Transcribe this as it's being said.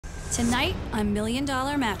Tonight, I'm Million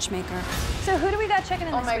Dollar Matchmaker. So who do we got checking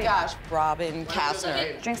in this week? Oh my gosh, Robin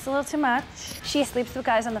Kassner. Drinks a little too much. She sleeps with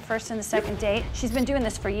guys on the first and the second date. She's been doing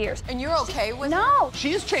this for years. And you're okay with No.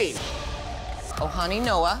 She has changed. Ojani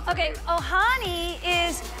Noa. Okay, Ojani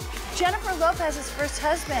is Jennifer Lopez's first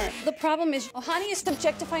husband. The problem is, Ojani is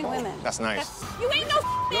objectifying women. That's nice. You ain't no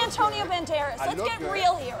Antonio Banderas. Let's get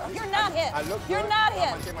real here. You're not him. You're not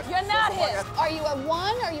him. You're not him. Are you a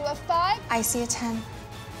 1? Are you a 5? I see a 10.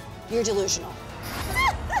 You're delusional.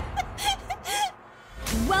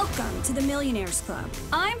 Welcome to the Millionaires Club.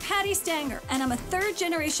 I'm Patti Stanger, and I'm a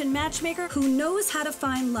third-generation matchmaker who knows how to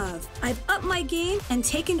find love. I've upped my game and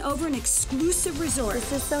taken over an exclusive resort.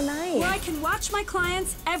 This is so nice. Where I can watch my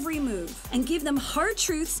clients' every move and give them hard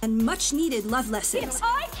truths and much-needed love lessons. If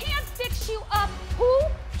I can't fix you up, who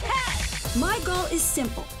can? My goal is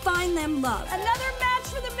simple. Find them love. Another match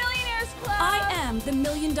for the Millionaires Club. I am the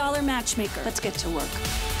Million Dollar Matchmaker. Let's get to work.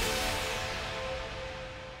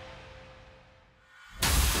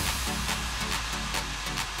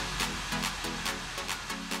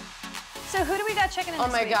 So who do we got checking in this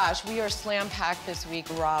Oh my week? gosh, we are slam-packed this week,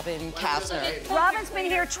 Robin Kassner. Robin's been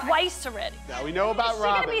here twice already. Now we know about Is she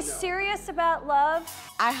Robin. gonna be serious about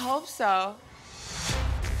love? I hope so.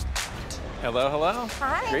 Hello, hello.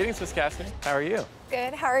 Hi. Greetings, Miss Kassner. How are you?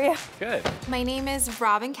 Good, how are you? Good. My name is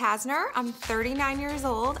Robin Kassner. I'm 39 years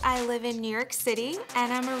old. I live in New York City,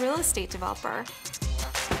 and I'm a real estate developer.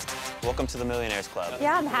 Welcome to the Millionaires Club.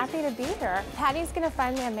 Yeah, I'm happy to be here. Patty's gonna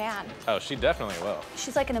find me a man. Oh, she definitely will.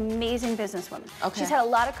 She's like an amazing businesswoman. Okay. She's had a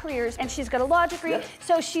lot of careers, and she's got a law degree,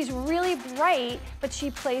 so she's really bright, but she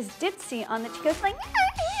plays ditzy on the, she goes like,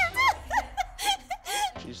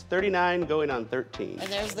 She's 39, going on 13.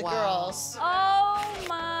 And there's the girls. oh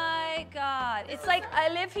my God. It's like, I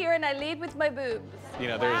live here and I lead with my boobs. You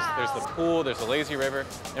know, there's the pool, there's the lazy river,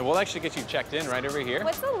 and we'll actually get you checked in right over here.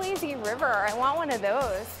 What's a lazy river? I want one of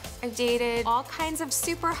those. I've dated all kinds of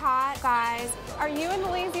super hot guys. Are you in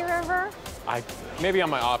the lazy river? Maybe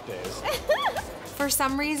on my off days. For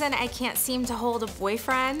some reason, I can't seem to hold a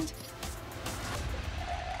boyfriend.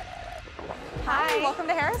 Hi, welcome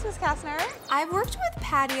to Harris, Miss Kassner. I've worked with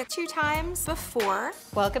Patti 2 times before.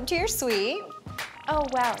 Welcome to your suite. Oh,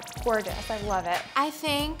 wow, it's gorgeous. I love it. I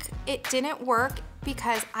think it didn't work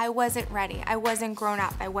because I wasn't ready. I wasn't grown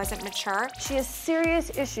up. I wasn't mature. She has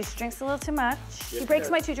serious issues. She drinks a little too much. She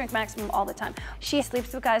breaks my 2-drink maximum all the time. She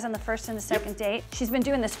sleeps with guys on the first and the second date. She's been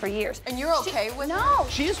doing this for years. And you're okay with No.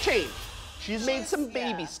 She has changed. She's made some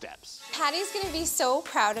baby steps. Patty's gonna be so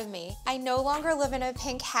proud of me. I no longer live in a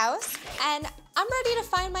pink house, and I'm ready to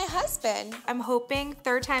find my husband. I'm hoping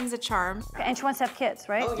 3rd time's a charm. And she wants to have kids,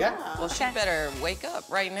 right? Oh, yeah. Well, she better wake up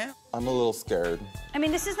right now. I'm a little scared. I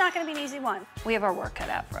mean, this is not going to be an easy one. We have our work cut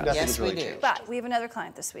out for us. Yes, we do. But we have another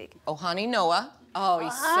client this week. Ojani Noa. Oh,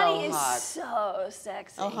 he's Ojani so hot. is so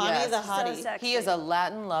sexy. Ojani the hottie. So sexy. He is a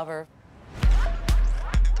Latin lover.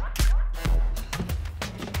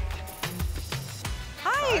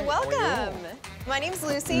 Hi, welcome. My name's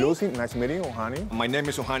Lucy. Lucy, nice meeting you, Ojani. My name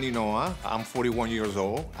is Ojani Noa. I'm 41 years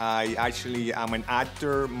old. I actually am an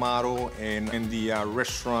actor, model, and in the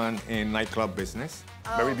restaurant and nightclub business.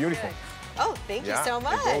 Very beautiful. Good. Oh, thank you so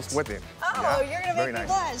much. It goes with it. Oh, you're gonna make me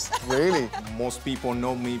blush. Really? Most people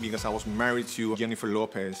know me because I was married to Jennifer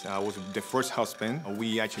Lopez. I was the first husband.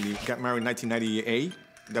 We actually got married in 1998.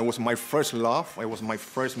 That was my first love. It was my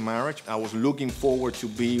first marriage. I was looking forward to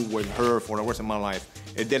be with her for the rest of my life.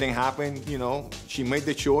 It didn't happen, you know. She made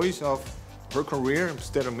the choice of her career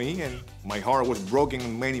instead of me, and my heart was broken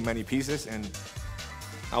in many, many pieces, and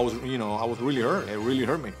I was really hurt. It really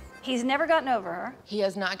hurt me. He's never gotten over her. He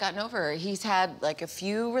has not gotten over her. He's had like a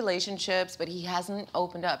few relationships, but he hasn't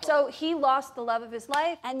opened up. So he lost the love of his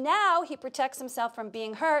life, and now he protects himself from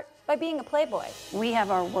being hurt by being a playboy. We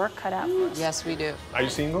have our work cut out for us. Yes, we do. Are you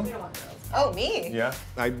single? Oh, me? Yeah.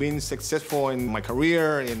 I've been successful in my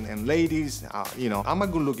career, and ladies, you know, I'm a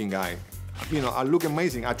good-looking guy. You know, I look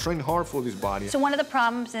amazing. I train hard for this body. So one of the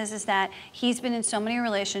problems is that he's been in so many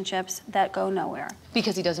relationships that go nowhere.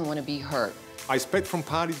 Because he doesn't want to be hurt. I expect from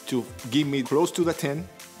Patti to give me close to the 10.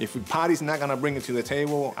 If Patti's not gonna bring it to the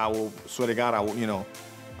table, I will, swear to God, I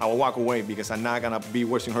will walk away because I'm not gonna be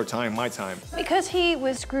wasting her time, my time. Because he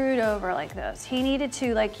was screwed over like this, he needed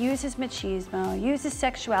to like use his machismo, use his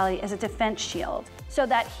sexuality as a defense shield so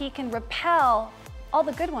that he can repel all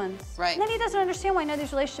the good ones. Right. And then he doesn't understand why none of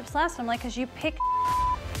these relationships last. I'm like, because you pick.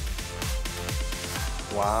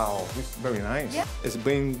 Wow, this is very nice. Yeah. It's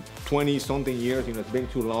been 20-something years, you know, it's been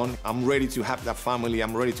too long. I'm ready to have that family.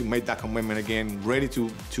 I'm ready to make that commitment again, ready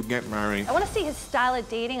to get married. I want to see his style of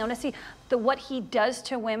dating. I want to see what he does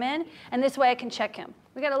to women, and this way I can check him.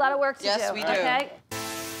 We got a lot of work to do. Yes, we do. Okay?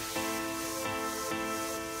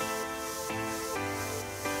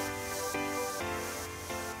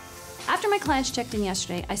 my clients checked in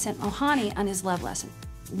yesterday, I sent Ojani on his love lesson.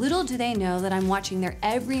 Little do they know that I'm watching their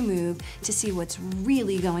every move to see what's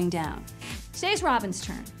really going down. Today's Robin's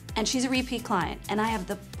turn, and she's a repeat client, and I have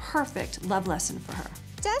the perfect love lesson for her.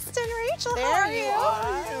 Destin, Rachel, There how are you you? are.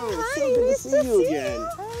 Hi, So good to nice see you again.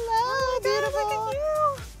 Hello, beautiful. Look at you.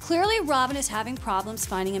 Clearly, Robin is having problems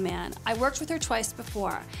finding a man. I worked with her twice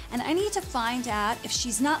before, and I need to find out if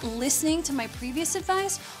she's not listening to my previous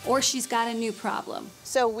advice or she's got a new problem.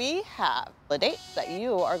 So we have a date that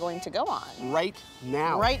you are going to go on. Right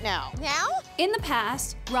now. Right now. Now? In the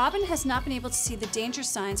past, Robin has not been able to see the danger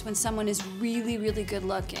signs when someone is really, really good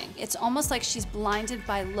looking. It's almost like she's blinded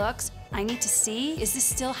by looks. I need to see, is this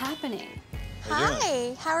still happening?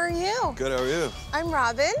 Hi, how are you? Good, how are you? I'm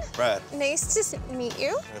Robin. Brad. Nice to meet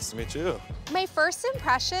you. Nice to meet you. My first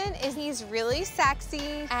impression is he's really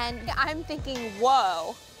sexy, and I'm thinking,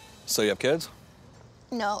 whoa. So you have kids?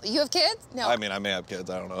 No, you have kids? No. I mean, I may have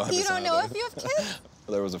kids, I don't know. You don't know if you have kids?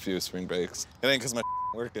 There was a few spring breaks. It ain't because my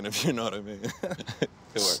working, if you know what I mean. It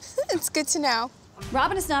works. It's good to know.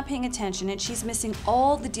 Robin is not paying attention, and she's missing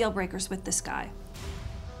all the deal breakers with this guy.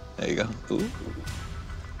 There you go. Ooh.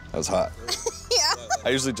 That was hot. Yeah. I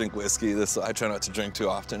usually drink whiskey. I try not to drink too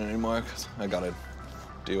often anymore because I got a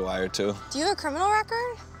DUI or two. Do you have a criminal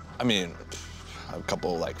record? I mean, a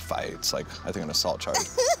couple like fights, like I think an assault charge.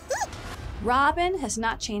 Robin has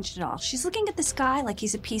not changed at all. She's looking at this guy like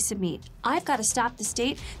he's a piece of meat. I've got to stop this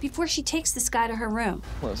date before she takes this guy to her room.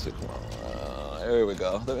 Let's see, come on. There we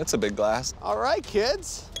go. That's a big glass. All right,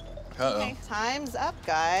 kids. Uh-oh. Okay, time's up,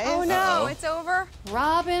 guys. Oh no, Uh-oh. it's over.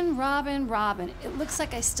 Robin, Robin, Robin. It looks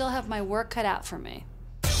like I still have my work cut out for me.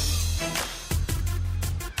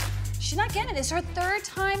 She's not getting it. It's her third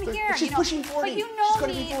time here. She's pushing 40. But you She's know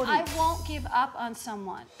gonna be me, 40. I won't give up on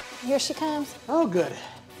someone. Here she comes. Oh, good.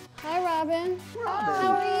 Hi, Robin. Robin.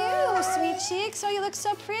 How are you, sweet cheeks? Oh, you look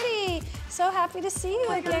so pretty. So happy to see you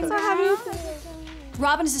again, so girl. happy.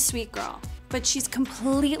 Robin is a sweet girl, but she's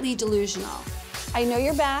completely delusional. I know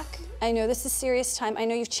you're back. I know this is serious time. I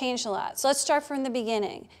know you've changed a lot. So let's start from the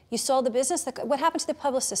beginning. You sold the business. What happened to the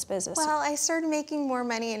publicist business? Well, I started making more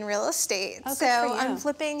money in real estate. Oh, good so for you. I'm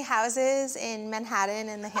flipping houses in Manhattan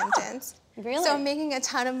and the Hamptons. Really? So I'm making a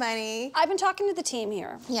ton of money. I've been talking to the team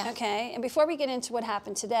here, Yeah. okay? And before we get into what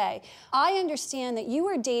happened today, I understand that you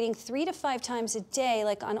were dating 3 to 5 times a day,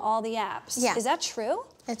 like on all the apps. Yeah. Is that true?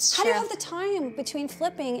 It's How do true. you have the time between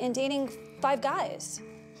flipping and dating 5 guys?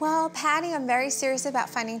 Well, Patti, I'm very serious about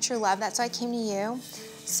finding true love. That's why I came to you.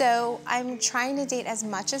 So I'm trying to date as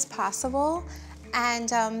much as possible. And,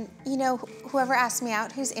 you know, whoever asks me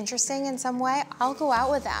out who's interesting in some way, I'll go out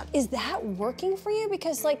with them. Is that working for you?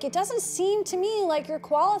 Because, like, it doesn't seem to me like you're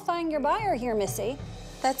qualifying your buyer here, Missy.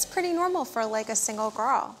 That's pretty normal for, like, a single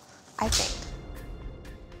girl, I think.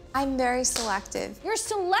 I'm very selective. You're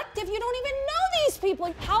selective. You don't even know these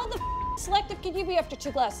people. How the selective can you be after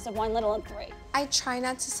 2 glasses of wine, let alone 3? I try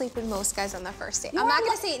not to sleep with most guys on the first date. I'm not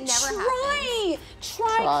gonna say it never happens.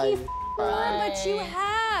 Try, keep but you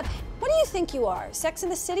have. What do you think you are? Sex in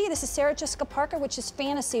the City? This is Sarah Jessica Parker, which is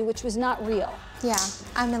fantasy, which was not real. Yeah,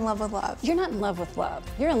 I'm in love with love. You're not in love with love.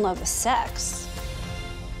 You're in love with sex.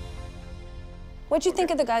 What'd you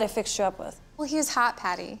think of the guy I fixed you up with? Well, he was hot,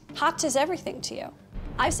 Patti. Hot is everything to you.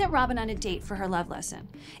 I've sent Robin on a date for her love lesson.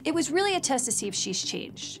 It was really a test to see if she's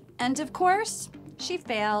changed. And of course, she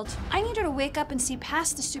failed. I need her to wake up and see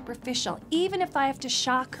past the superficial, even if I have to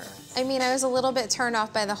shock her. I mean, I was a little bit turned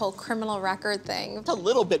off by the whole criminal record thing. Just a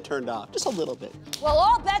little bit turned off, just a little bit. Well,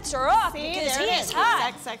 all bets are off See, because there he it is is.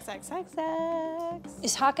 hot. Sex, sex, sex, sex, sex.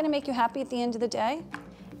 Is hot gonna make you happy at the end of the day?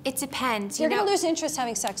 It depends, You're gonna lose interest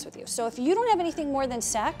having sex with you. So if you don't have anything more than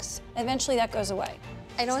sex, eventually that goes away.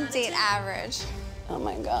 I don't date average. Oh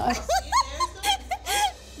my God.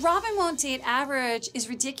 Robin won't date average is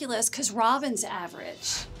ridiculous because Robin's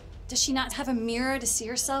average. Does she not have a mirror to see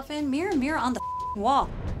herself in? Mirror, mirror on the wall.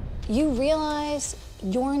 You realize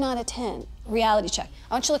you're not a 10. Reality check.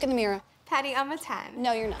 I want you to look in the mirror. Patti, I'm a 10.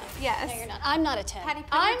 No, you're not. Yes. No, you're not. I'm not a 10. Patti, put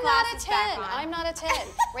I'm your not a glasses 10. back on. I'm not a 10.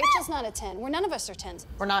 Rachel's not a 10. None of us are 10s.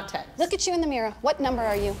 We're not 10. Look at you in the mirror. What number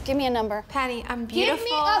are you? Give me a number. Patti, I'm beautiful. Give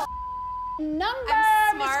me a number,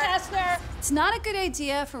 I'm Miss smart. Kassner. It's not a good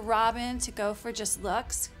idea for Robin to go for just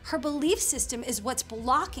looks. Her belief system is what's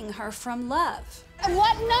blocking her from love. And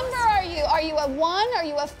what number are you? Are you a 1? Are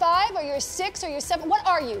you a 5? Are you a 6? Are you a 7? What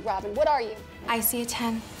are you, Robin? What are you? I see a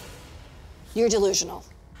 10. You're delusional.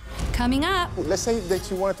 Coming up. Let's say that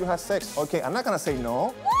you wanted to have sex. Okay, I'm not gonna say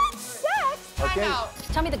no. What? Sex? Okay. Time out.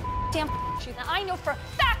 Tell me the damn truth. Now, I know for a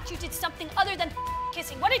fact you did something other than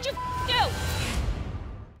kissing. What did you do?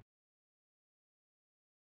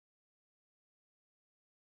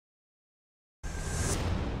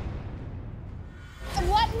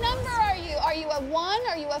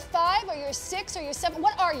 Are you a 5? Are you a 6? Are you a 7?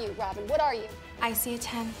 What are you, Robin? What are you? I see a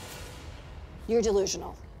 10. You're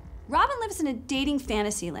delusional. Robin lives in a dating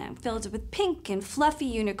fantasy land filled with pink and fluffy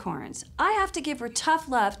unicorns. I have to give her tough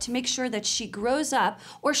love to make sure that she grows up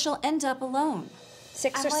or she'll end up alone.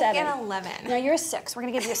 6 or I'm 7? like an 11. No, you're a 6. We're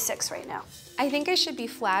gonna give you a 6 right now. I think I should be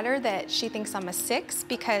flattered that she thinks I'm a 6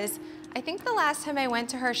 because I think the last time I went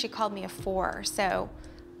to her, she called me a 4. So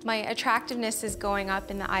my attractiveness is going up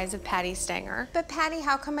in the eyes of Patti Stanger. But Patti,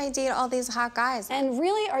 how come I date all these hot guys? And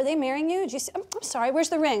really, are they marrying you? Do you see, I'm sorry, where's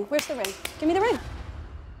the ring? Where's the ring? Give me the ring.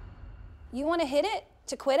 You want to hit it,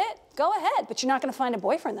 to quit it? Go ahead, but you're not going to find a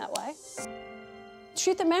boyfriend that way.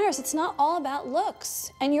 Truth of the matter is, it's not all about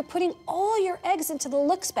looks, and you're putting all your eggs into the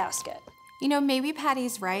looks basket. You know, maybe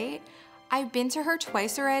Patty's right. I've been to her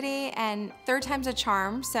twice already, and 3rd time's a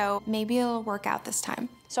charm, so maybe it'll work out this time.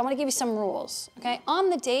 So I'm going to give you some rules, okay? On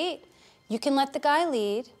the date, you can let the guy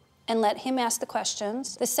lead and let him ask the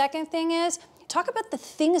questions. The second thing is, talk about the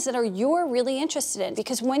things that you're really interested in,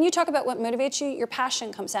 because when you talk about what motivates you, your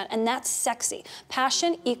passion comes out, and that's sexy.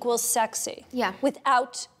 Passion equals sexy. Yeah.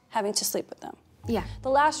 Without having to sleep with them. Yeah. The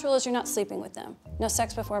last rule is you're not sleeping with them. No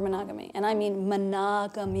sex before monogamy, and I mean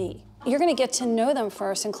monogamy. You're gonna get to know them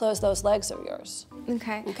first and close those legs of yours.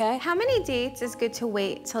 Okay. Okay? How many dates is good to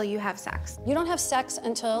wait till you have sex? You don't have sex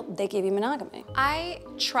until they give you monogamy. I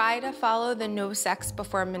try to follow the no sex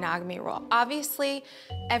before monogamy rule. Obviously,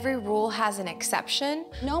 every rule has an exception.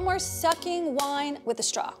 No more sucking wine with a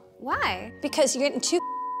straw. Why? Because you're getting too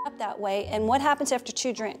up that way, and what happens after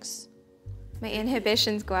 2 drinks? My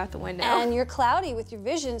inhibitions go out the window. And you're cloudy with your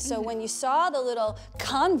vision, so when you saw the little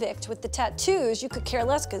convict with the tattoos, you could care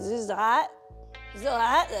less because this is hot. This is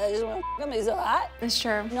hot. I just want to he's so hot. It's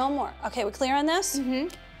true. No more. Okay, we clear on this? Mm-hmm.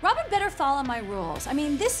 Robin better follow my rules. I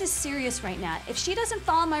mean, this is serious right now. If she doesn't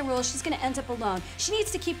follow my rules, she's gonna end up alone. She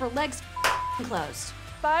needs to keep her legs closed.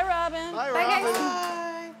 Bye, Robin. Bye, Bye, Robin. guys.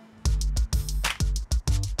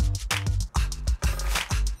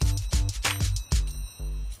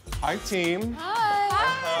 Hi, team.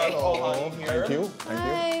 Hi. Hello. Thank you.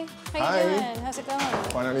 Thank you. How you doing? How's it going?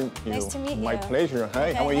 Finally, Nice to meet you. My pleasure. Hi,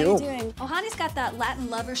 Okay, how are you you? doing? Ojani's got that Latin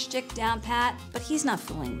lover shtick down pat, but he's not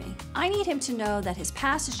fooling me. I need him to know that his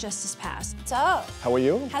past is just his past. So, How are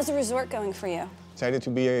you? how's the resort going for you? Excited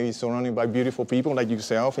to be surrounded by beautiful people like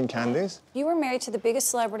yourself and Candace. You were married to the biggest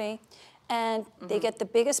celebrity, and they get the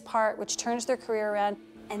biggest part, which turns their career around,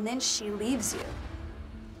 and then she leaves you.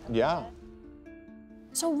 Yeah.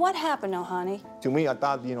 So what happened, Ojani? To me, I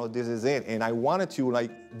thought, this is it. And I wanted to,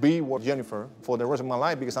 be with Jennifer for the rest of my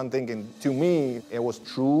life because I'm thinking, to me, it was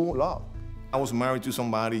true love. I was married to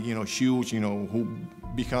somebody, huge, who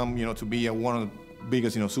become, to be one of the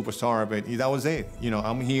biggest, superstar. But that was it.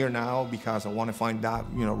 I'm here now because I want to find that,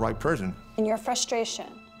 right person. And your frustration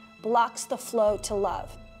blocks the flow to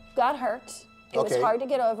love. Got hurt. It was hard to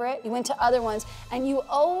get over it. You went to other ones, and you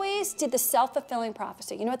always did the self-fulfilling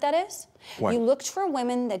prophecy. You know what that is? What? You looked for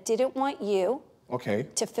women that didn't want you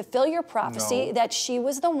to fulfill your prophecy that she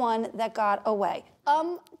was the one that got away.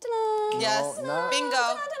 Yes.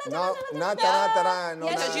 Bingo. No, not no.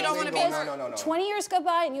 Because you don't want to be. No. 20 years go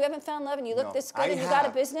by, and you haven't found love, and you look this good, and you got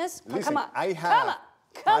a business? Listen, Come on. I have.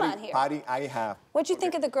 Come on here. Patti, I have. What'd you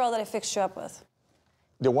think of the girl that I fixed you up with?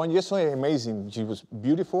 The one yesterday, amazing. She was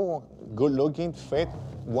beautiful, good looking, fit.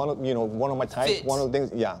 One of my types. Fit. One of the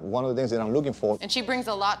things that I'm looking for. And she brings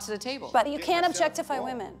a lot to the table. But you can't objectify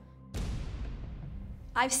women.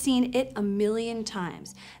 I've seen it a million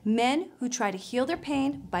times. Men who try to heal their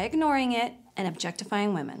pain by ignoring it and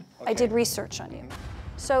objectifying women. I did research on you.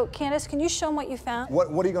 So, Candace, can you show them what you found?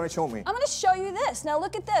 What are you gonna show me? I'm gonna show you this. Now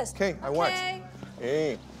look at this. Okay, I watch.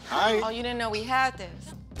 Hey, hi. Oh, you didn't know we had this.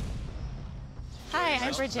 Hi,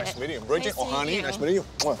 I'm Bridget. Nice meeting you. Bridget, Nice to meet Ojani, you. nice meeting you.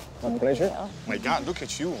 My pleasure. My God, look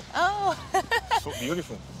at you. Oh, So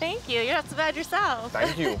beautiful. thank you. You're not so bad yourself.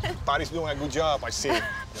 Thank you. Patti's doing a good job, I see.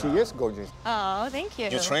 She is gorgeous. Oh, thank you.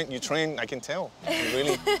 You train, I can tell. You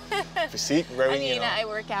really, physique, very, I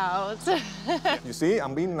work out. You see,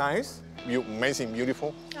 I'm being nice. You amazing,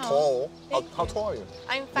 beautiful, tall. How tall are you?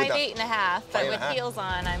 I'm 5'8" and a half, but 5'8" and with a half. heels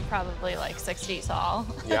on, I'm probably like 6 feet tall.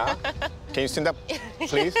 Yeah? Can you stand up,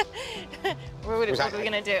 please? What are we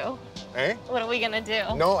gonna do? Eh? What are we gonna do?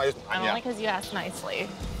 No, I'm only because you asked nicely.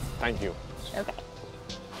 Thank you. Okay.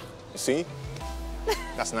 You see?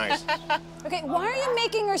 That's nice. Okay, why are you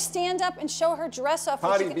making her stand up and show her dress off?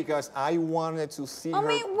 Patti, because I wanted to see her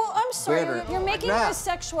well, I'm sorry, better. you're making her a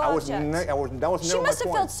sexual object. That was never my point. She must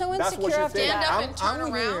have felt so That's what insecure she after said. that. Stand up and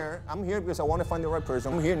turn around. I'm here because I want to find the right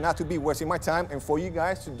person. I'm here not to be wasting my time and for you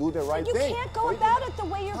guys to do the right You thing. can't go about it the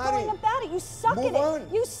way you're Patti, going about it. You suck move at it.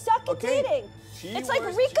 on. You suck at Okay. dating. She It's like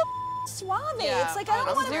was- Rico suave. Yeah, It's like, I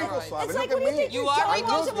don't want to. It's like, Look what at do you me. think? You You're are. Joey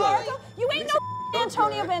goes to Marco? You ain't no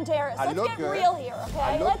Antonio Banderas. I Let's look get good. real here,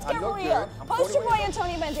 okay? Let's get look real. good. I'm Poster 40 boy years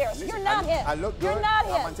Antonio Banderas. Listen, You're not him. I look good. You're not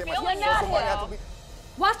I'm him. gonna take my You're shoes not off. I have to him. be-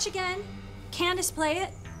 Watch again. Candace, play it.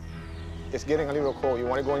 It's getting a little cold. You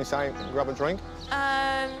want to go inside and grab a drink?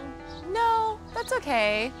 No, that's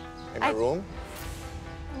okay. In my room?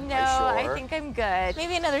 No, Are you sure? I think I'm good.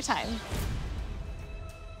 Maybe another time.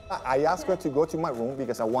 I asked her to go to my room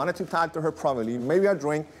because I wanted to talk to her privately, maybe a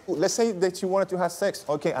drink. Let's say that you wanted to have sex.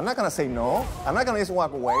 Okay, I'm not gonna say no. I'm not gonna just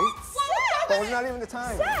walk away. But it's not even the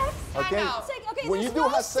time. Sex? Okay? Okay, When you there's do no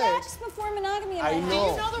have sex sex, before monogamy in I my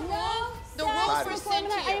know. house. Do you know the rules? The Sex rules were before sent to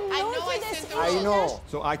monogamy. you. I'm I new know I to this sent them. I know.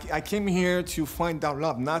 So I came here to find out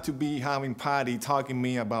love, not to be having Patti talking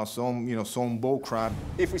me about some bull crap.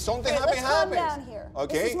 If it's something Let's happens, calm happens. down here.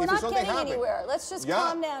 Okay? We're If it's not something getting happens. anywhere. Let's just Yeah.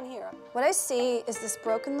 calm down here. What I see is this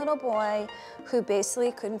broken little boy who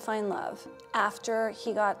basically couldn't find love after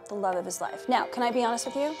he got the love of his life. Now, can I be honest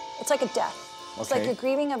with you? It's like a death. It's like Okay. a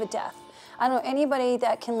grieving of a death. I don't know anybody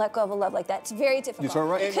that can let go of a love like that. It's very difficult. You're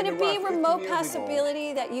right. Could it be Ended around 15 remote years ago.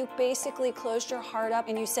 possibility that you basically closed your heart up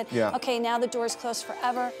and you said, Yeah. okay, now the door's closed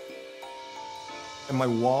forever? And my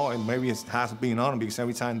wall, and maybe it has been on because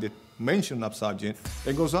every time they mention that subject,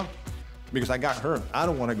 it goes up. Because I got hurt. I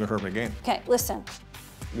don't want to get hurt again. Okay, listen.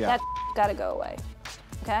 Yeah. That gotta go away.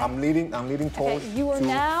 Okay? I'm leading towards. Okay, you are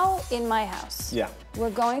now in my house. Yeah. We're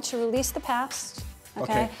going to release the past,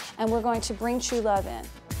 okay? And we're going to bring true love in.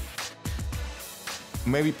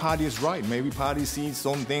 Maybe Patti is right. Maybe Patti sees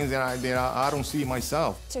some things that I don't see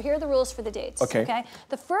myself. So here are the rules for the dates, Okay.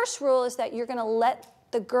 The first rule is that you're gonna let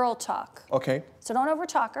the girl talk. Okay. So don't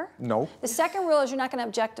overtalk her. No. The second rule is you're not gonna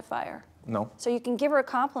objectify her. No. So you can give her a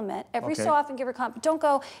compliment. Every Okay. so often give her a compliment. Don't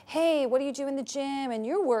go, hey, what do you do in the gym and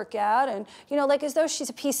your workout? And, like as though she's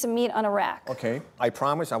a piece of meat on a rack. Okay. I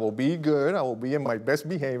promise I will be good. I will be in my best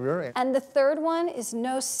behavior. And the third one is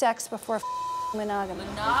no sex before monogamy.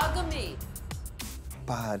 Monogamy.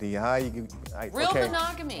 Patti, Real okay.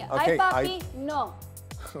 monogamy. Okay, Ay, papi, no.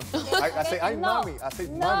 I say, ay, No. mommy. I say,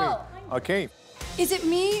 No. mommy. Okay. Is it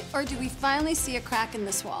me, or do we finally see a crack in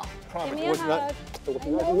this wall? Give me a hug. I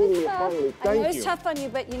know it's tough on you,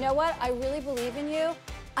 but you know what? I really believe in you.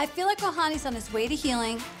 I feel like Ojani's on his way to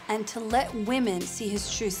healing and to let women see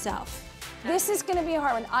his true self. This is gonna be a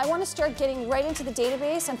hard one. I wanna start getting right into the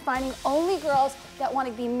database and finding only girls that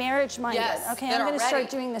wanna be marriage-minded. Yes, Okay, that I'm are gonna start ready.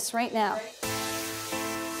 doing this right now.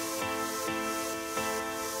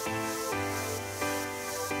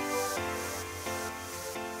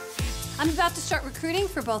 I'm about to start recruiting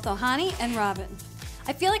for both Ojani and Robin.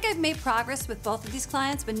 I feel like I've made progress with both of these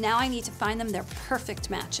clients, but now I need to find them their perfect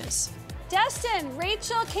matches. Destin,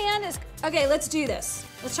 Rachel, Candace. Okay, let's do this.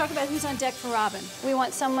 Let's talk about who's on deck for Robin. We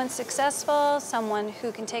want someone successful, someone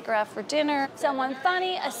who can take her out for dinner, someone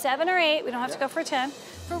funny, a 7 or 8. We don't have to go for a 10.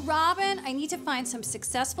 For Robin, I need to find some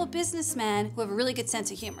successful businessmen who have a really good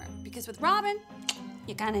sense of humor. Because with Robin,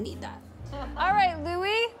 you kind of need that. All right,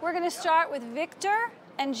 Louis, we're gonna start with Victor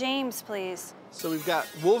and James, please. So we've got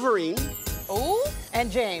Wolverine. Ooh, and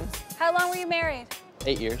James. How long were you married?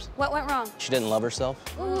 8 years. What went wrong? She didn't love herself.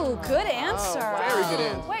 Ooh, good answer. Very good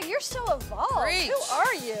answer. Wait, you're so evolved. Preach. Who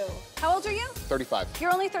are you? How old are you? 35.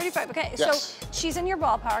 You're only 35. Okay, Yes. so she's in your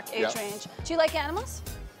ballpark age Yep. range. Do you like animals?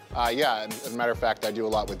 Yeah, as a matter of fact, I do a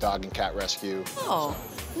lot with dog and cat rescue. Oh,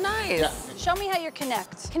 nice. Yeah. Show me how you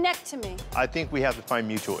connect. Connect to me. I think we have to find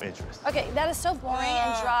mutual interest. Okay, that is so boring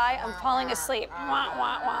and dry. I'm falling asleep. Wah,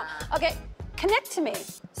 wah, wah. Okay, connect to me.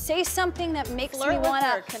 Say something that makes Flirt me with wanna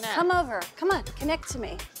her, connect. come over. Come on, connect to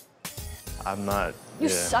me. I'm not. You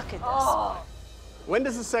suck at this. When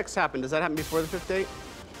does the sex happen? Does that happen before the 5th date?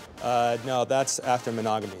 No, that's after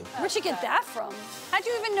monogamy. Where'd you get that from? How'd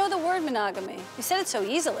you even know the word monogamy? You said it so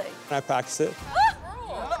easily. Can I practice it?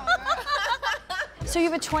 So you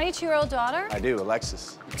have a 22-year-old daughter? I do,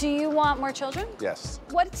 Alexis. Do you want more children? Yes.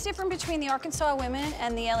 What's different between the Arkansas women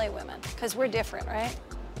and the LA women? Because we're different, right?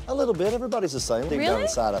 A little bit. Everybody's the same. Deep down Really?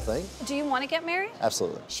 inside, I think. Do you want to get married?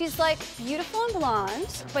 Absolutely. She's like beautiful and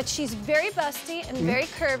blonde, but she's very busty and very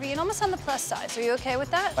curvy and almost on the plus size. Are you okay with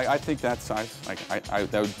that? I think that size,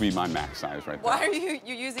 that would be my max size right there. Why are you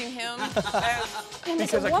using him as... And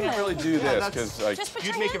it's Because a I woman. can't really do this, because Just put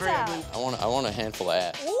your hands out. I want a handful of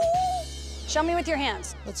ass. Ooh. Show me with your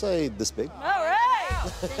hands. Let's say this big. All right.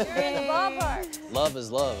 You're in the ballpark. Love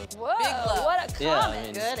is love. Whoa, Big love. what a Yeah, I comment.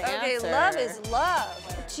 mean- Good Okay, answer. love is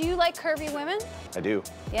love. Do you like curvy women? I do.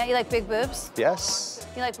 Yeah, you like big boobs? Yes.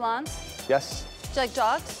 You like blondes? Yes. Do you like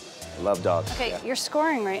dogs? I love dogs. Okay, Yeah. you're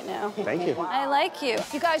scoring right now. Thank you. I like you.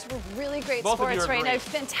 You guys were really great Both of you sports are right now. great.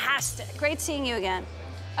 Fantastic. Great seeing you again.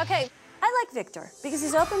 Okay, I like Victor because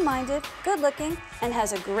he's open-minded, good-looking, and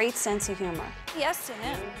has a great sense of humor. Yes to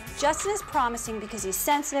him. Justin is promising because he's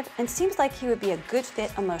sensitive and seems like he would be a good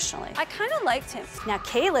fit emotionally. I kind of liked him. Now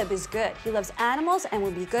Caleb is good. He loves animals and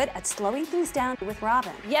would be good at slowing things down with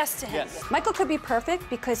Robin. Yes to him. Yes. Michael could be perfect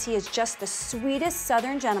because he is just the sweetest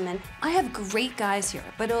Southern gentleman. I have great guys here,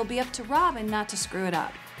 but it'll be up to Robin not to screw it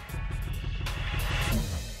up.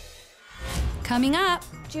 Coming up.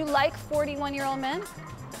 Do you like 41-year-old men?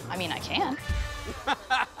 I mean, I can.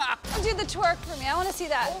 Do the twerk for me. I want to see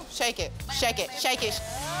that. Shake it, shake it, shake it.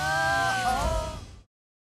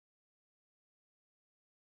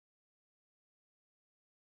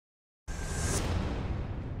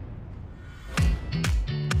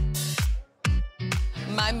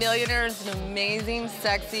 My millionaire is an amazing,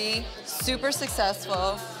 sexy, super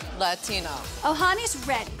successful Latino. Ojani's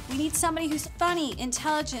ready. We need somebody who's funny,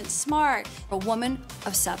 intelligent, smart, a woman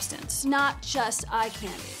of substance, not just eye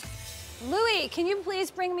candy. Louis, can you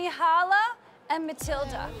please bring me Hala and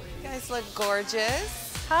Matilda? You guys look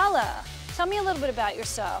gorgeous. Hala, tell me a little bit about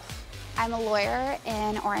yourself. I'm a lawyer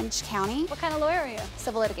in Orange County. What kind of lawyer are you?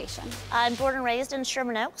 Civil litigation. I'm born and raised in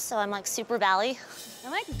Sherman Oaks, so I'm like Super Valley. Oh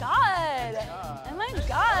my God. Oh my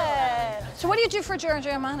God. So what do you do for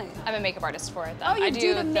Giorgio Armani? I'm a makeup artist for it. Oh, you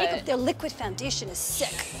do the makeup. Their liquid foundation is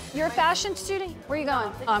sick. You're a fashion student? Where are you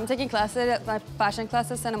going? I'm taking classes at my fashion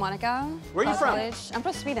classes in Santa Monica. Where are you from? College. I'm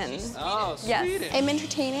from Sweden. Oh, yes. Sweden. I'm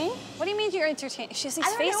entertaining. What do you mean you're entertaining? She has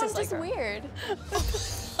these faces like her. Weird.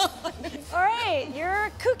 All right, you're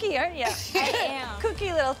kooky, aren't you? I am.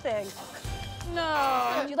 Kooky little thing.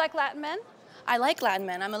 No. Do you like Latin men? I like Latin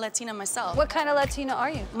men. I'm a Latina myself. What kind of Latina are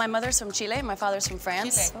you? My mother's from Chile, my father's from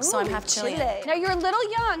France, so I'm half Chilean. Chile. Now, you're a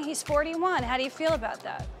little young. He's 41. How do you feel about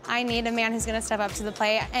that? I need a man who's gonna step up to the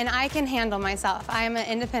plate, and I can handle myself. I am an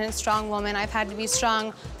independent, strong woman. I've had to be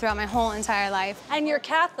strong throughout my whole entire life. And you're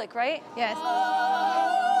Catholic, right? Yes.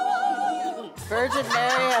 Virgin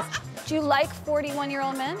Mary. Do you like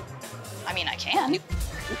 41-year-old men? I mean, I can.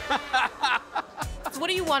 What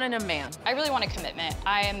do you want in a man? I really want a commitment.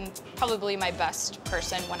 I am probably my best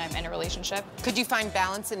person when I'm in a relationship. Could you find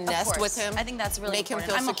balance and nest with him? I think that's really Make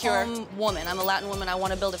important. him feel secure. I'm a home woman. I'm a Latin woman. I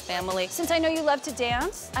want to build a family. Since I know you love to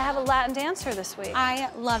dance, I have a Latin dancer this week. I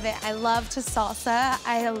love it. I love to salsa.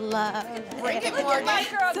 I love Bring it, Look at my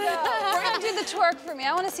girl go. We're gonna do the twerk for me.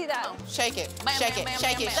 I want to see that. Shake it, Bam, shake bam, it, bam,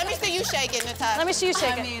 shake bam, it. bam. Let me see you shake it, Natasha. Let me see you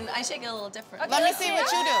shake it. I mean, I shake it a little different. Okay, Let me let's see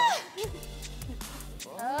what you do.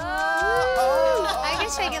 I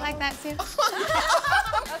can shake it like that too.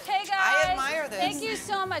 Okay, guys. I admire this. Thank you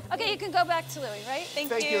so much. Okay, you can go back to Louis, right?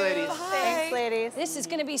 Thank you, ladies. Thanks, ladies. This is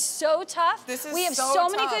gonna be so tough. This is we have so so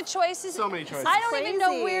many tough. good choices. So many choices. I don't even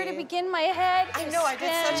know where to begin. My head. I know, I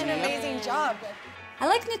did such an amazing job. I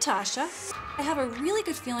like Natasha. I have a really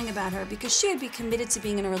good feeling about her because she would be committed to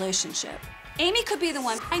being in a relationship. Amy could be the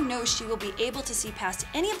one. I know she will be able to see past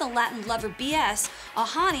any of the Latin lover BS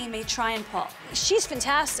Ojani may try and pull. She's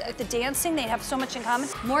fantastic. At the dancing, they have so much in common.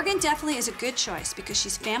 Morgan definitely is a good choice because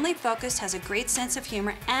she's family-focused, has a great sense of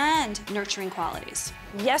humor, and nurturing qualities.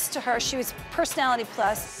 Yes to her. She was personality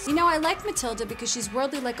plus. You know, I like Matilda because she's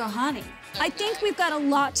worldly like Ojani. I think we've got a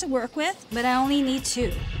lot to work with, but I only need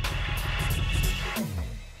 2.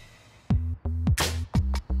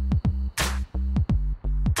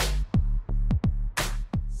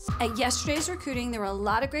 At yesterday's recruiting, there were a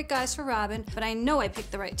lot of great guys for Robin, but I know I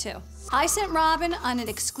picked the right 2. I sent Robin on an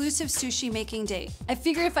exclusive sushi-making date. I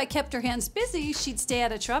figured if I kept her hands busy, she'd stay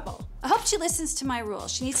out of trouble. I hope she listens to my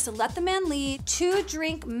rules. She needs to let the man lead,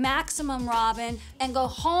 2-drink maximum, Robin, and go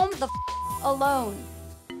home the alone.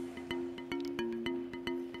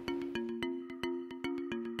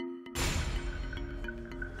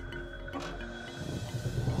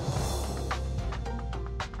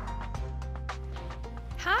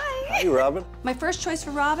 Hey, Robin. My first choice for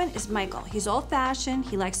Robin is Michael. He's old-fashioned,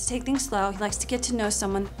 he likes to take things slow, he likes to get to know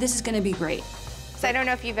someone. This is gonna be great. So I don't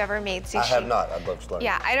know if you've ever made sushi. I have not. I'd love to learn.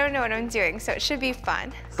 Yeah, I don't know what I'm doing, so it should be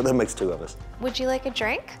fun. So that makes 2 of us. Would you like a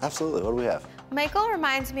drink? Absolutely. What do we have? Michael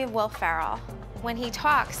reminds me of Will Ferrell. When he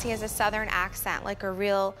talks, he has a Southern accent, like a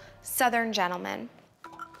real Southern gentleman.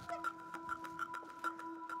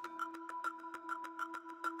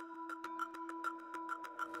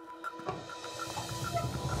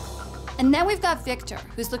 And then we've got Victor,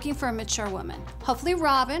 who's looking for a mature woman. Hopefully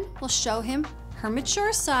Robin will show him her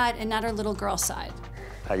mature side and not her little girl side.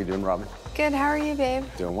 How you doing, Robin? Good, how are you, babe?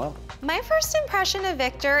 Doing well. My first impression of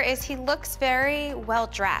Victor is he looks very well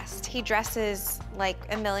dressed. He dresses like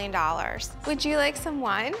 $1 million. Would you like some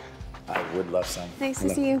wine? I would love some. Nice to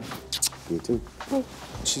see you. You too.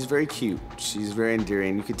 She's very cute. She's very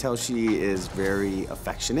endearing. You can tell she is very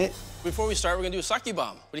affectionate. Before we start, we're gonna do a sake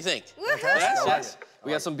bomb. What do you think? Yes, yes.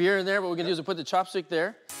 We got some beer in there. What we're gonna do is we'll put the chopstick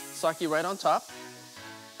there, sake right on top.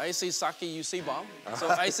 I say sake, you say bomb. So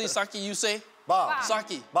I say sake, you say bomb.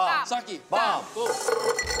 Sake, bomb. Sake, bomb. Boom.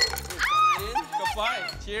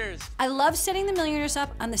 Five. Cheers. I love setting the millionaires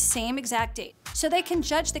up on the same exact date so they can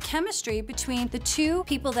judge the chemistry between the two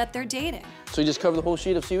people that they're dating. So you just cover the whole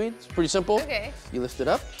sheet of seaweed. It's pretty simple. Okay. You lift it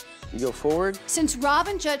up, you go forward. Since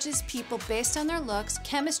Robin judges people based on their looks,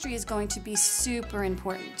 chemistry is going to be super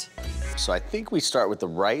important. So I think we start with the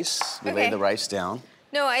rice. We lay Okay. the rice down.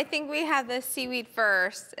 No, I think we have the seaweed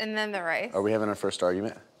first and then the rice. Are we having our first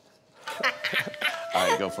argument? All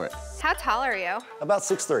right, go for it. How tall are you? About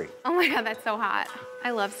 6'3". Oh my God, that's so hot.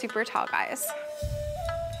 I love super tall guys.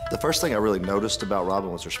 The first thing I really noticed about Robin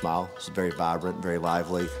was her smile. It's very vibrant, very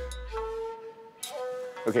lively.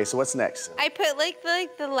 Okay, so what's next? I put like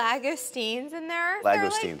the langoustines in there.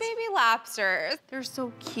 Langoustines. They're like baby lobsters. They're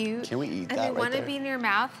so cute. Can we eat and that they right want to there? be in your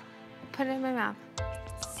mouth. Put it in my mouth.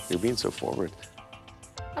 You're being so forward.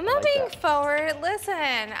 I'm not being forward.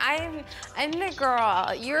 Listen, I'm the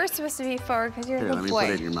girl. You're supposed to be forward because you're Here, the let me boy.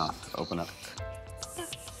 put it in your mouth. Open up.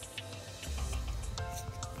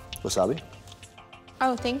 Wasabi?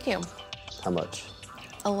 Oh, thank you. How much?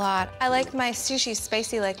 A lot. I like my sushi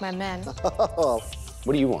spicy like my men.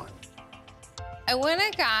 What do you want? I want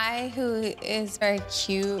a guy who is very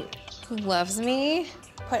cute, who loves me.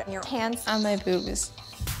 Put your hands on my boobs.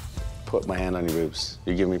 Put my hand on your boobs.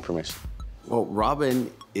 You give me permission. Well,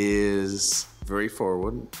 Robin is very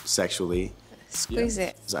forward sexually. Squeeze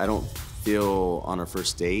it. I don't feel on our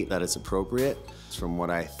first date that it's appropriate. From what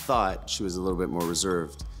I thought, she was a little bit more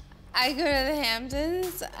reserved. I go to the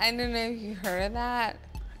Hamptons. I don't know if you heard of that.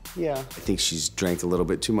 Yeah. I think she's drank a little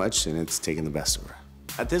bit too much and it's taken the best of her.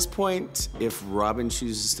 At this point, if Robin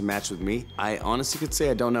chooses to match with me, I honestly could say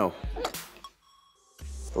I don't know.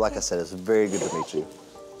 Like I said, it's very good to meet you.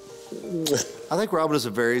 I think Robin is a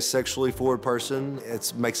very sexually forward person.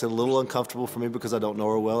 It makes it a little uncomfortable for me because I don't know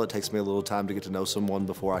her well. It takes me a little time to get to know someone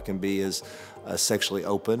before I can be as sexually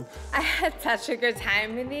open. I had such a good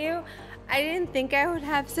time with you. I didn't think I would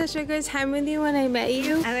have such a good time with you when I met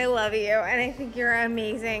you. And I love you, and I think you're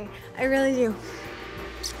amazing. I really do.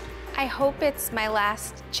 I hope it's my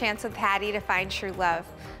last chance with Patti to find true love,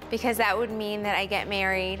 because that would mean that I get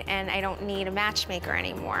married and I don't need a matchmaker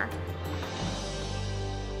anymore.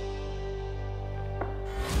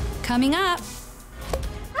 Coming up.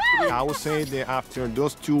 I would say that after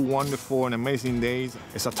those 2 wonderful and amazing days,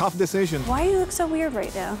 it's a tough decision. Why do you look so weird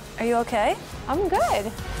right now? Are you okay? I'm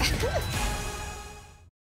good.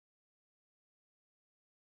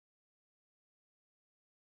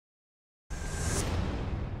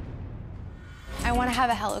 I want to have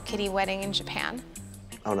a Hello Kitty wedding in Japan.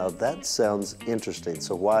 Oh no, that sounds interesting.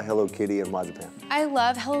 So why Hello Kitty and why Japan? I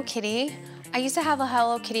love Hello Kitty. I used to have a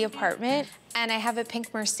Hello Kitty apartment, and I have a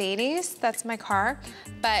pink Mercedes. That's my car.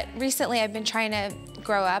 But recently, I've been trying to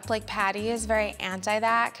grow up. Like, Patti is very anti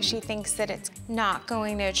that because she thinks that it's not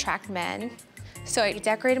going to attract men. So I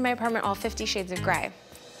decorated my apartment all 50 shades of gray.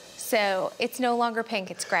 So it's no longer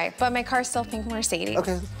pink, it's gray. But my car's still pink Mercedes.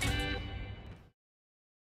 Okay.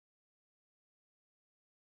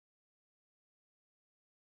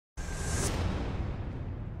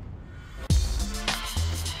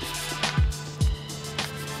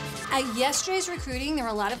 At yesterday's recruiting, there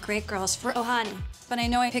were a lot of great girls for Ojani, but I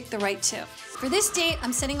know I picked the right two. For this date,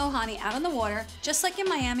 I'm sending Ojani out on the water, just like in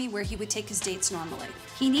Miami where he would take his dates normally.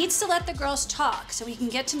 He needs to let the girls talk so he can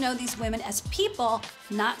get to know these women as people,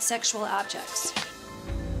 not sexual objects.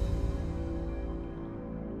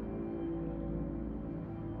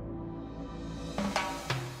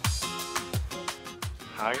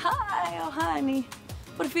 Hi. Hi, Ojani.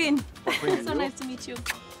 Por fin. So nice to meet you.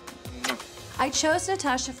 I chose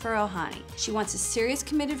Natasha for Ojani. She wants a serious,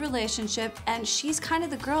 committed relationship, and she's kind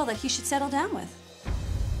of the girl that he should settle down with.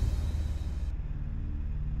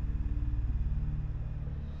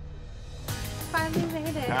 Finally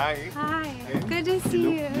made it. Hi. Hi. Good to see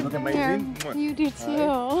you. You look amazing. You do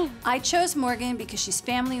too. I chose Morgan because she's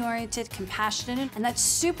family-oriented, compassionate, and that's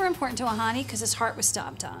super important to Ojani because his heart was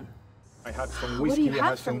stomped on. I had some What whiskey. do you I have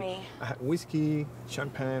had for some, me? I had whiskey,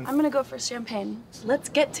 champagne. I'm gonna go for champagne. Let's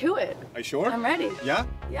get to it. Are you sure? I'm ready. Yeah?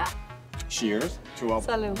 Yeah. Cheers to a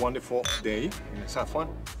Salud. wonderful day. Let's have fun.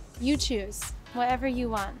 You choose whatever you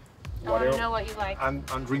want. I want Whatever. to know what you like. I'm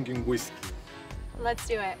drinking whiskey. Let's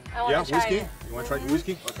do it. I want Yeah, to try whiskey? it. You want to try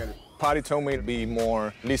whiskey? Okay. Patti told me to be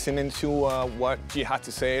more listening to what she had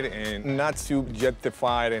to say and not to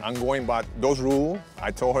justify it. I'm going by those rules. I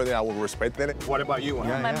told her that I would respect it. What about you?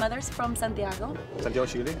 My mother's from Santiago. Santiago,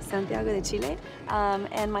 Chile? Santiago de Chile.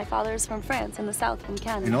 And my father's from France, in the south, in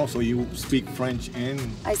Canada. And also you speak French and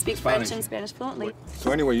I speak Spanish. French and Spanish fluently. So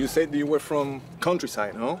anyway, you said you were from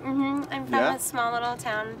countryside, no? I'm from a small little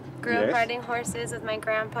town. Grew up riding horses with my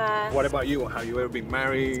grandpa. What about you? Have you ever been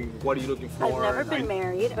married? What are you looking for? I've never been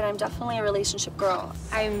married, but I'm definitely a relationship girl.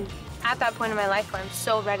 I'm at that point in my life where I'm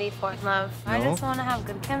so ready for love. I just want to have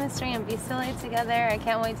good chemistry and be silly together. I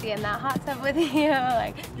can't wait to get in that hot tub with you.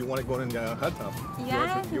 Like, you want to go in the hot tub?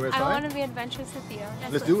 Yeah, I want to be adventurous with you.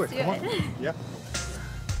 Let's do it. Come on. Yeah.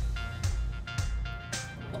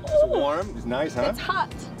 It's warm. It's nice, huh? It's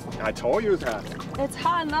hot. I told you it's hot. It's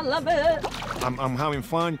hot and I love it. I'm having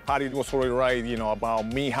fun. Patti was already right, you know, about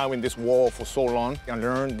me having this wall for so long. I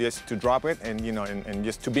learned just to drop it and, you know, and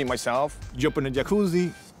just to be myself. Jump in the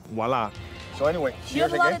jacuzzi, voila. So anyway, cheers You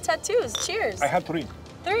have a lot again. of tattoos. Cheers. I have 3.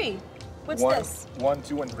 3? What's this? 1,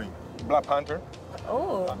 2, and 3. Black Panther.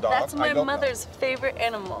 Oh, dog. that's my I love mother's favorite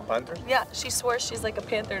animal. Panther? Yeah, she swears she's like a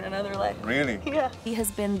panther in another life. Really? Yeah. He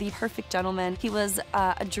has been the perfect gentleman. He was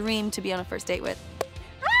a dream to be on a first date with.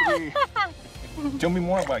 Tell me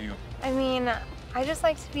more about you. I mean, I just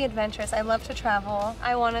like to be adventurous. I love to travel.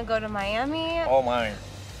 I want to go to Miami. Oh, mine.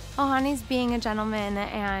 Ojani's being a gentleman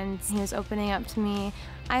and he was opening up to me.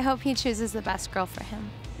 I hope he chooses the best girl for him.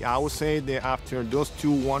 Yeah, I would say that after those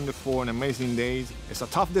 2 wonderful and amazing days, it's a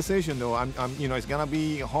tough decision though. You know, it's gonna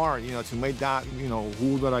be hard, you know, to make that, you know,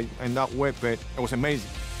 who that I end up with, but it was amazing.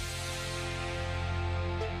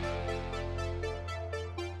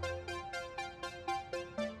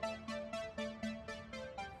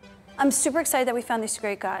 I'm super excited that we found these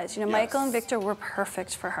great guys. You know, Michael and Victor were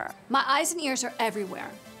perfect for her. My eyes and ears are everywhere.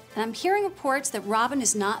 And I'm hearing reports that Robin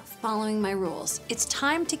is not following my rules. It's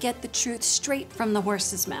time to get the truth straight from the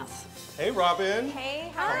horse's mouth. Hey, Robin.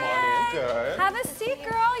 Hey, how are you? Good. Have a seat,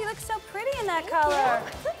 girl. You look so pretty in that color.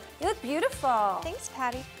 You look beautiful. Thanks,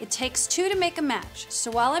 Patti. It takes 2 to make a match. So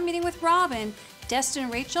while I'm meeting with Robin, Destin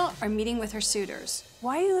and Rachel are meeting with her suitors.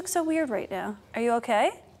 Why do you look so weird right now? Are you okay?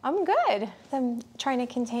 I'm good. I'm trying to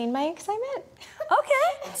contain my excitement.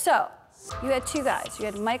 Okay. So, you had 2 guys. You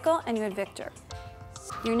had Michael and you had Victor.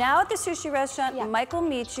 You're now at the sushi restaurant. Yeah. Michael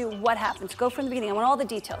meets you. What happens? Go from the beginning. I want all the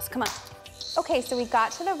details. Come on. Okay, so we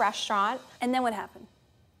got to the restaurant. And then what happened?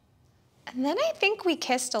 And then I think we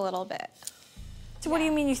kissed a little bit. So what do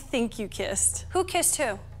you mean you think you kissed? Who kissed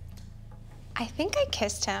who? I think I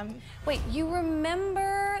kissed him. Wait, you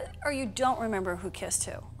remember or you don't remember who kissed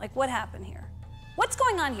who? Like, what happened here? What's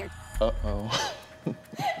going on here? Uh-oh.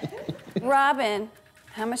 Robin,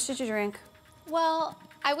 how much did you drink? Well,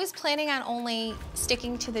 I was planning on only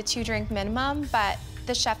sticking to the 2-drink minimum, but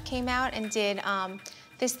the chef came out and did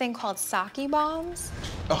this thing called sake bombs.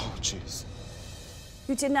 Oh, jeez.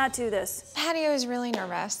 You did not do this. Patti, I was really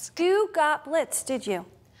nervous. You got blitzed, did you?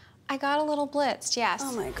 I got a little blitzed, yes.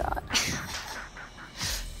 Oh my God.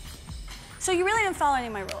 So you really didn't follow any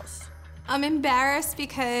of my rules? I'm embarrassed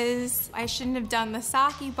because I shouldn't have done the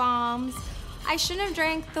sake bombs. I shouldn't have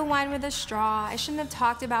drank the wine with a straw. I shouldn't have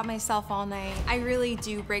talked about myself all night. I really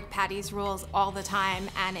do break Patti's rules all the time,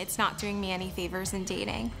 and it's not doing me any favors in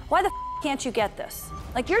dating. Why the can't you get this?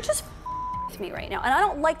 Like, you're just with me right now, and I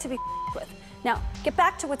don't like to be with. Now, get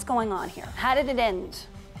back to what's going on here. How did it end?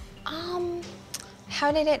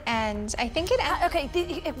 How did it end? I think it ended.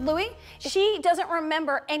 Okay, Louis, she doesn't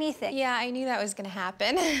remember anything. Yeah, I knew that was gonna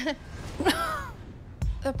happen.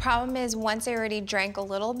 The problem is, once I already drank a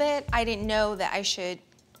little bit, I didn't know that I should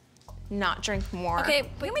not drink more.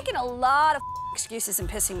 Okay, but you're making a lot of excuses and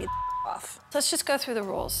pissing me off. Let's just go through the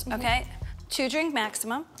rules, okay? 2-drink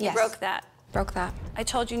maximum. Yes. You broke that. Broke that. I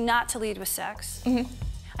told you not to lead with sex.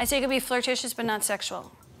 I said you could be flirtatious but not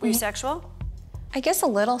sexual. Were you sexual? I guess a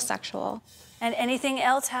little sexual. And anything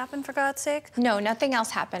else happened, for God's sake? No, nothing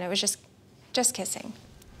else happened. It was just kissing.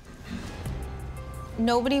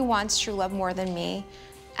 Nobody wants true love more than me.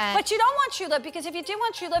 But you don't want true love, because if you did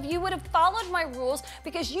want true love, you would have followed my rules,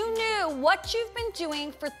 because you knew what you've been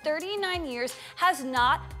doing for 39 years has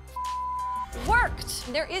not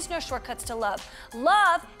worked. There is no shortcuts to love.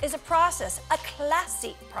 Love is a process, a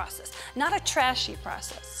classy process, not a trashy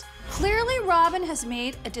process. Clearly, Robin has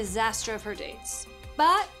made a disaster of her dates.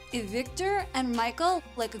 But if Victor and Michael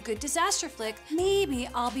like a good disaster flick, maybe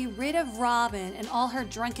I'll be rid of Robin and all her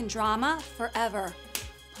drunken drama forever.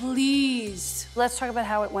 Please. Let's talk about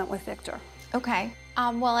how it went with Victor. Okay.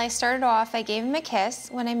 Well, I started off, I gave him a kiss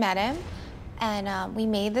when I met him, and we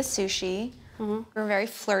made the sushi. We were very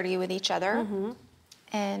flirty with each other,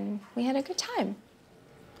 and we had a good time.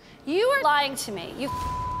 You are lying to me. You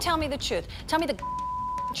tell me the truth. Tell me the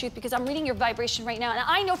truth because I'm reading your vibration right now and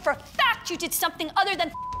I know for a fact you did something other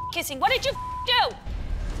than kissing. What did you do?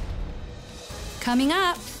 Coming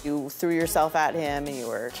up. You threw yourself at him and you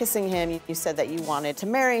were kissing him. You said that you wanted to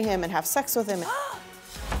marry him and have sex with him.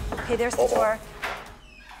 Okay, there's the door.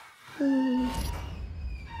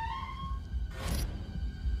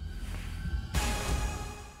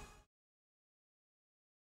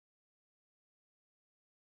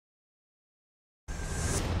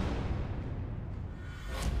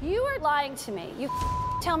 You are lying to me. You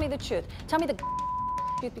tell me the truth. Tell me the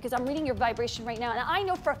truth because I'm reading your vibration right now and I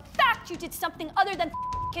know for a fact you did something other than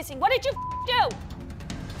kissing. What did you do?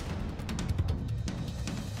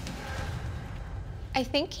 I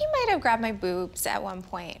think he might have grabbed my boobs at one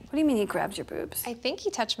point. What do you mean he grabbed your boobs? I think he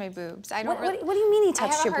touched my boobs. I don't What do you mean he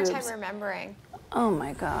touched your boobs? I have a hard time remembering. Oh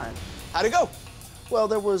my God. How'd it go? Well,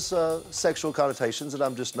 there was sexual connotations, and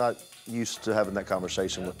I'm just not used to having that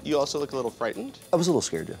conversation with. You also look a little frightened? I was a little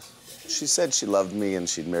scared, yes. She said she loved me and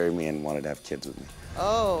she'd marry me and wanted to have kids with me.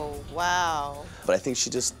 Oh, wow. But I think she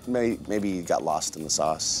just maybe got lost in the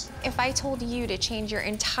sauce. If I told you to change your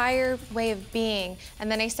entire way of being and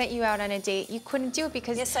then I sent you out on a date, you couldn't do it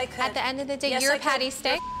because yes, I could. At the end of the day, Yes, you're I Patti could.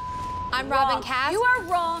 Stanger. I'm Wrong. Robin Cass. You are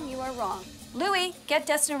wrong. You are wrong. Louie, get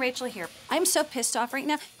Destin and Rachel here. I'm so pissed off right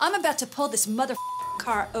now. I'm about to pull this mother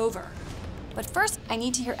car over. But first, I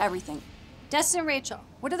need to hear everything. Destin and Rachel,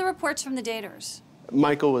 what are the reports from the daters?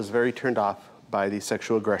 Michael was very turned off by the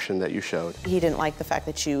sexual aggression that you showed. He didn't like the fact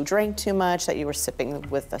that you drank too much, that you were sipping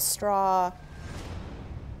with a straw.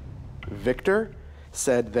 Victor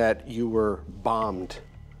said that you were bombed,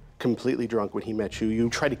 completely drunk when he met you. You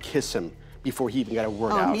tried to kiss him before he even got a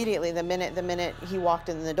word out. Immediately, the minute he walked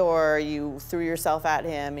in the door, you threw yourself at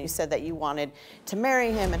him. You said that you wanted to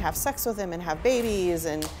marry him and have sex with him and have babies.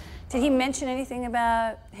 And did he mention anything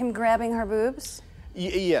about him grabbing her boobs?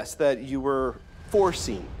 Yes, that you were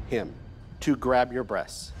forcing him to grab your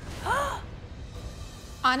breasts.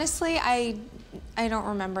 Honestly, I don't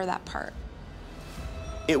remember that part.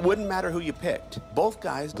 It wouldn't matter who you picked. Both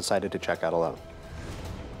guys decided to check out alone.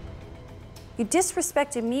 You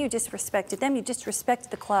disrespected me, you disrespected them, you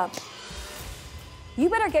disrespected the club. You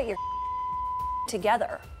better get your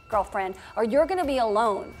together, girlfriend, or you're gonna be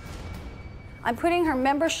alone. I'm putting her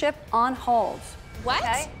membership on hold. What?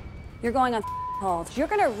 Okay? You're going on hold. You're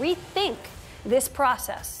gonna rethink this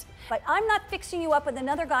process. But I'm not fixing you up with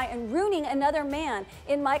another guy and ruining another man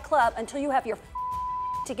in my club until you have your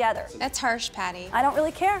together. That's harsh, Patti. I don't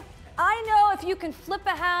really care. I know if you can flip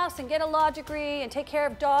a house and get a law degree and take care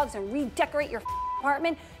of dogs and redecorate your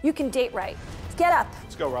apartment, you can date right. Get up.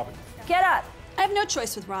 Let's go, Robin. Get up. I have no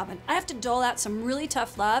choice with Robin. I have to dole out some really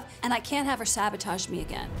tough love, and I can't have her sabotage me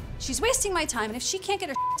again. She's wasting my time, and if she can't get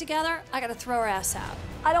her together, I gotta throw her ass out.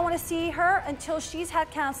 I don't want to see her until she's had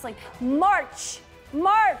counseling. March!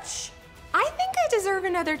 March! I think I deserve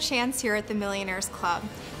another chance here at the Millionaires Club.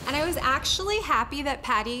 And I was actually happy that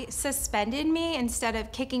Patti suspended me instead of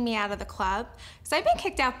kicking me out of the club, because I've been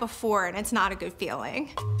kicked out before and it's not a good feeling.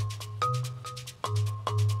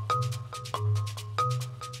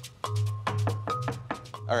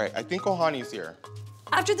 All right, I think Ojani's here.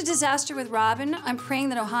 After the disaster with Robin, I'm praying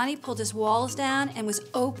that Ojani pulled his walls down and was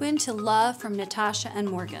open to love from Natasha and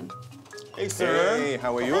Morgan. Hey, sir. Hey,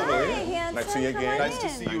 how are you? Hi, handsome. Nice to see you again. Nice to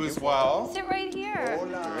see you as well. Sit right here.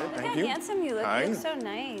 Look Thank how you. handsome you look. Hi. You look so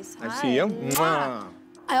nice. Nice to Hi. see you. Mwah.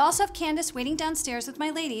 I also have Candace waiting downstairs with my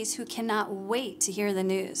ladies who cannot wait to hear the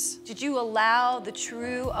news. Did you allow the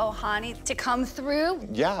true Ojani to come through?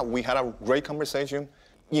 Yeah, we had a great conversation.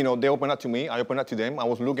 You know, they opened up to me, I opened up to them. I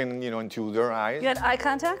was looking, into their eyes. You had eye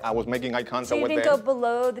contact? I was making eye contact So you with didn't them. go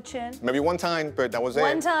below the chin? Maybe one time, but that was it.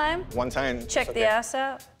 One time? One time. Check It's the okay. ass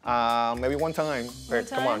out? Maybe one time, but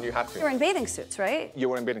come on, you have to. You were in bathing suits, right? You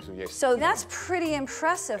were in bathing suit, yes. So that's pretty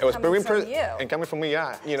impressive It was coming very from impressive. you. And coming from me,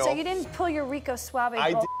 yeah, So you didn't pull your Rico Suave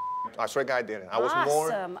I ball- did. I swear to God, I didn't. I was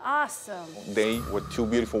Awesome, awesome. They were two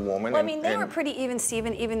beautiful women. Well, I and- mean, they were and pretty even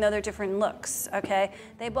Steven, even though they're different looks, okay?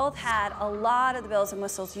 They both had a lot of the bells and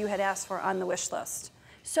whistles you had asked for on the wish list.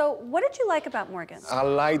 So what did you like about Morgan? I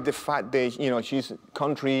like the fact that, she's a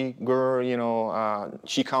country girl,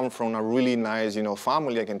 she comes from a really nice,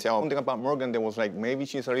 family, I can tell. One thing about Morgan, there was like, maybe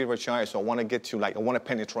she's a little bit shy, so I want to get to, I want to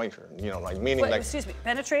penetrate her, meaning Wait, like... excuse me,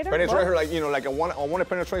 penetrate her? Penetrate her, What? I want to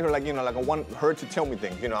penetrate her, I want her to tell me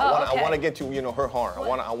things, Oh, I okay. want to get to, her heart. I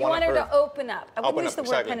want You want her to open up. I wouldn't Open use up, the word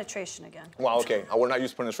exactly. penetration again. Well, okay, I will not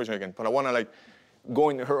use penetration again, but I want to go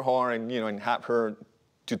into her heart and, and have her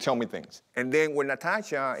to tell me things. And then with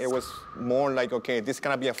Natasha, it was more like, okay, this is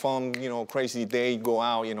gonna be a fun, crazy day, go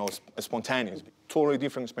out, spontaneous. Totally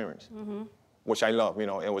different experience. Mm-hmm. which I love. You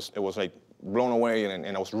know, it was like blown away,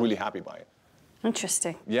 and I was really happy by it.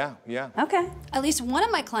 Interesting. Yeah, yeah. Okay. At least one of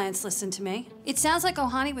my clients listened to me. It sounds like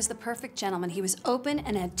Ojani was the perfect gentleman. He was open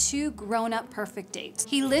and had 2 grown-up perfect dates.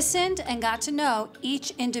 He listened and got to know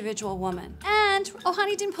each individual woman. And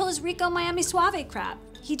Ojani didn't pull his Rico Miami Suave crap.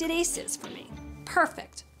 He did aces for me.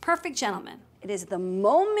 Perfect. Perfect gentleman. It is the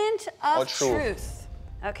moment of truth.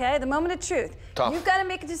 Okay, the moment of truth. Tough. You've got to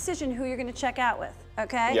make a decision who you're going to check out with.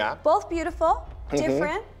 Okay. Yeah. Both beautiful,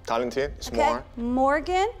 different. Talented, Okay. smart.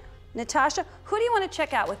 Morgan, Natasha. Who do you want to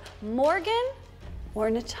check out with? Morgan or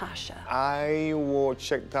Natasha? I will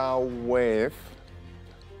check out with,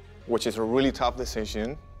 which is a really tough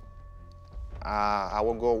decision. I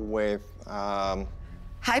will go with. Hi,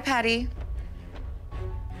 Patti.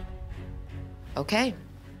 Okay,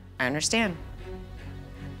 I understand.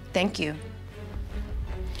 Thank you.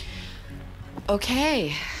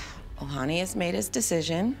 Okay, Ojani has made his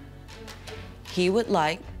decision. He would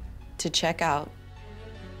like to check out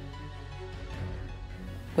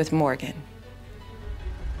with Morgan.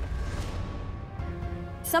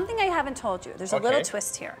 Something I haven't told you. There's a little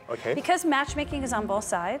twist here. Okay. Because matchmaking is on both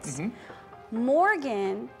sides,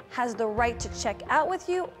 Morgan has the right to check out with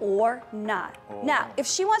you or not. Now, if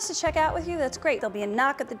she wants to check out with you, that's great. There'll be a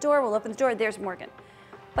knock at the door, we'll open the door, there's Morgan.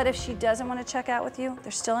 But if she doesn't want to check out with you,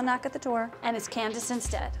 there's still a knock at the door, and it's Candace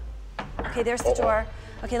instead. Okay, there's the door.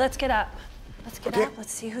 Okay, let's get up. Let's get up,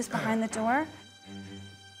 let's see who's behind the door.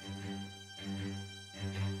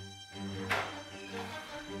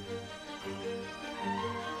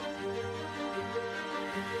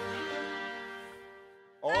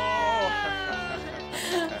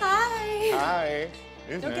 Hi. Hi.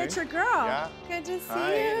 Look at your girl. Yeah. Good to see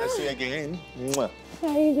Hi. you. Let's see you again. Mwah.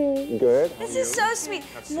 How you doing? Good. This is so sweet.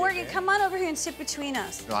 Morgan, come on over here and sit between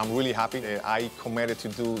us. No, I'm really happy that I committed to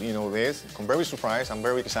do, this. I'm very surprised. I'm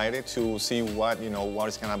very excited to see what, what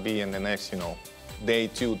is gonna be in the next, day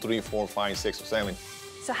 2, 3, 4, 5, 6, or 7.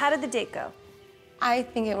 So how did the date go? I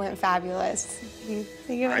think it went fabulous. You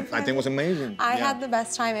think it went I think it was amazing. I Yeah. had the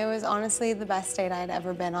best time. It was honestly the best date I'd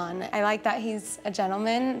ever been on. I like that he's a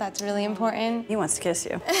gentleman. That's really important. He wants to kiss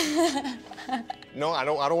you. No, I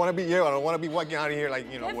don't want to be here. I don't want to be walking out of here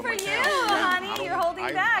like, Good with for my you, tail. honey. You're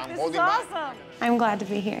holding back. This is awesome. I'm glad to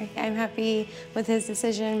be here. I'm happy with his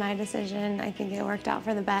decision, my decision. I think it worked out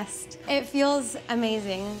for the best. It feels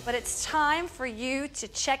amazing. But it's time for you to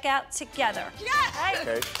check out together. Yes!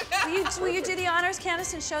 Right? Okay. Will you do the honors,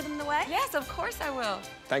 Candace, and show them the way? Yes, of course I will.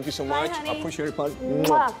 Thank you so Bye, much. I honey. appreciate it, Patti.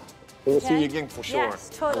 Mwah. We'll see Okay? you again for sure. Yes,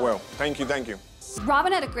 totally. Well, thank you, thank you.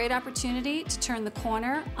 Robin had a great opportunity to turn the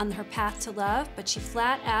corner on her path to love, but she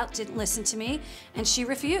flat out didn't listen to me, and she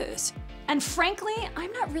refused. And frankly,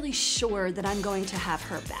 I'm not really sure that I'm going to have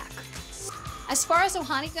her back. As far as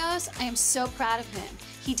Ojani goes, I am so proud of him.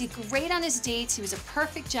 He did great on his dates, he was a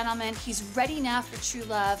perfect gentleman, he's ready now for true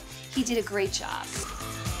love. He did a great job.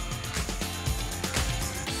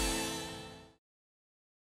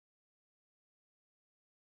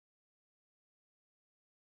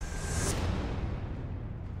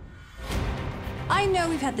 I know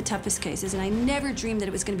we've had the toughest cases, and I never dreamed that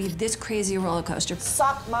it was going to be this crazy a roller coaster.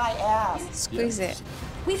 Suck my ass. Squeeze it.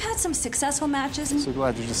 We've had some successful matches. So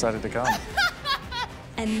glad you decided to come.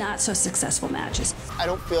 And not so successful matches. I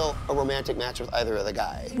don't feel a romantic match with either of the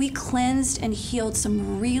guys. We cleansed and healed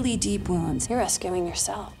some really deep wounds. You're rescuing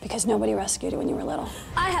yourself because nobody rescued you when you were little.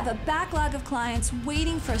 I have a backlog of clients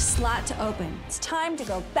waiting for a slot to open. It's time to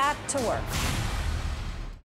go back to work.